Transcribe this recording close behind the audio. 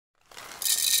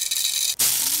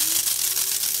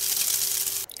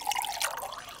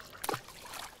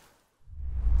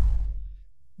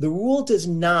The rule does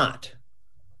not,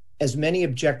 as many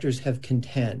objectors have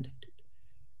contended,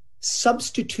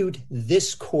 substitute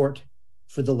this court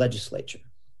for the legislature.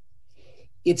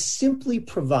 It simply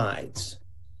provides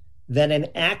that an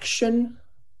action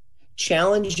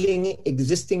challenging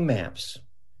existing maps,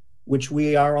 which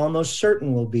we are almost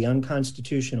certain will be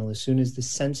unconstitutional as soon as the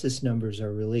census numbers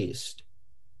are released,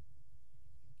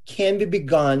 can be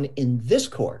begun in this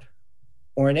court,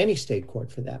 or in any state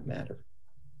court for that matter,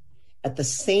 at the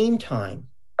same time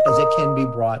as it can be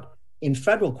brought in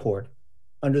federal court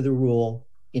under the rule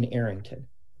in Arrington.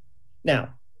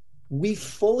 Now, we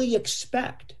fully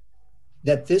expect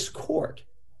that this court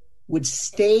would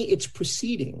stay its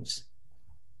proceedings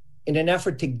in an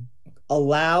effort to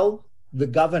allow the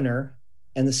governor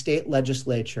and the state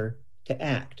legislature to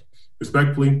act.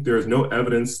 Respectfully, there is no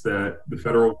evidence that the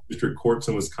federal district courts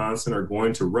in Wisconsin are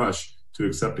going to rush to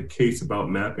accept a case about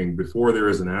mapping before there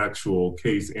is an actual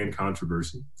case and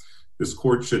controversy. This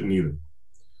court shouldn't either.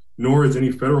 Nor is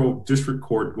any federal district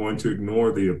court going to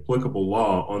ignore the applicable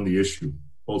law on the issue,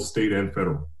 both state and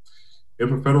federal.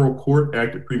 If a federal court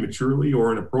acted prematurely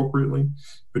or inappropriately,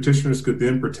 petitioners could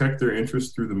then protect their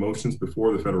interests through the motions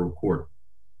before the federal court.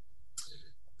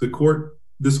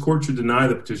 This court should deny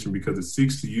the petition because it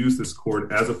seeks to use this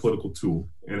court as a political tool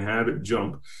and have it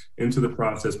jump into the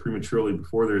process prematurely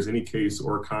before there is any case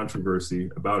or controversy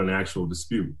about an actual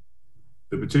dispute.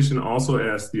 The petition also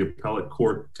asks the appellate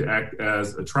court to act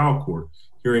as a trial court,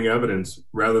 hearing evidence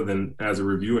rather than as a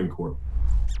reviewing court.